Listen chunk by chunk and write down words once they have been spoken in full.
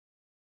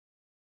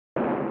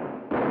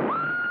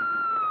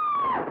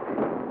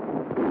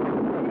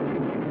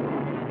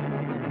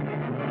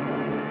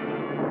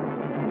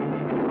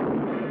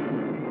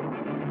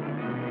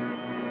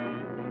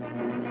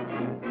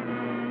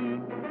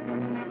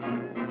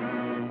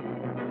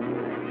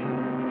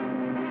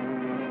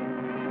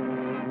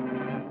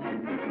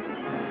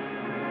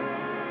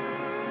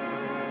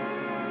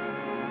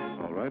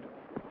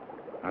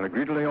I'll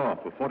agree to lay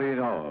off for 48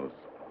 hours.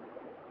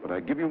 But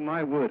I give you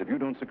my word, if you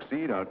don't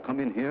succeed, I'll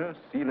come in here,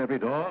 seal every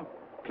door,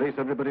 place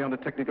everybody under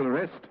technical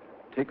arrest,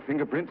 take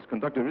fingerprints,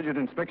 conduct a rigid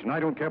inspection. I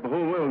don't care if the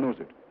whole world knows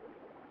it.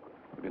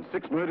 There have been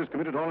 6 murders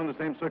committed all in the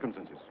same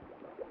circumstances.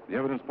 The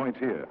evidence points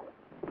here.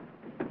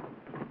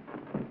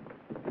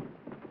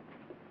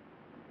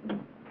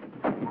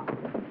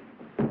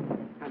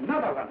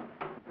 Another one.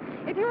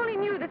 If you only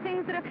knew the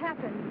things that have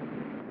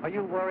happened. Are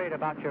you worried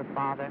about your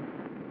father?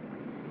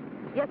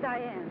 Yes, I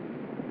am.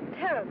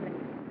 Terribly.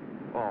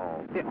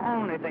 Oh, the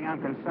only thing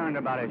I'm concerned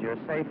about is your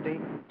safety.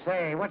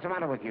 Say, what's the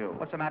matter with you?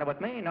 What's the matter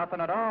with me? Nothing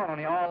at all.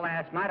 Only all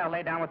last night I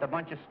lay down with a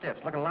bunch of stiffs.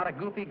 Look at a lot of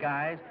goofy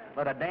guys,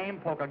 let a dame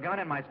poke a gun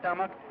in my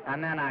stomach,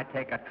 and then I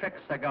take a trick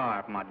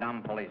cigar from a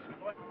dumb policeman.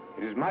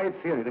 It is my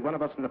theory that one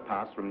of us in the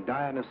past, from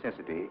dire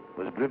necessity,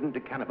 was driven to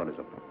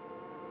cannibalism.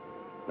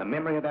 The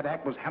memory of that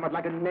act was hammered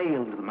like a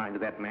nail to the mind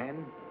of that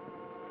man.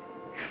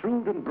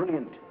 Shrewd and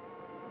brilliant.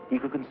 He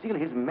could conceal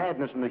his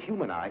madness from the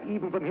human eye,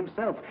 even from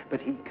himself,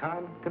 but he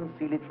can't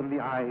conceal it from the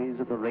eyes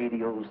of the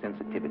radio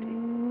sensitivity.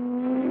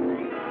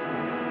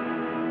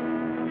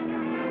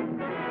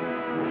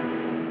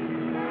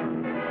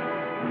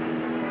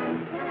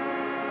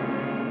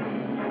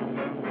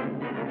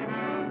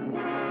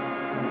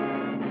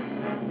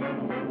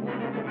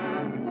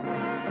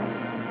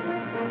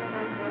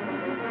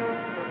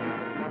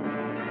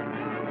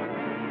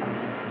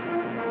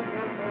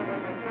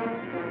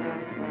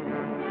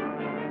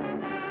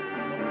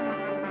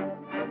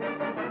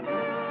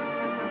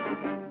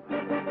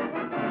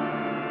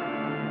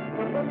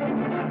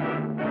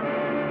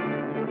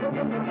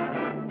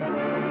 Thank you.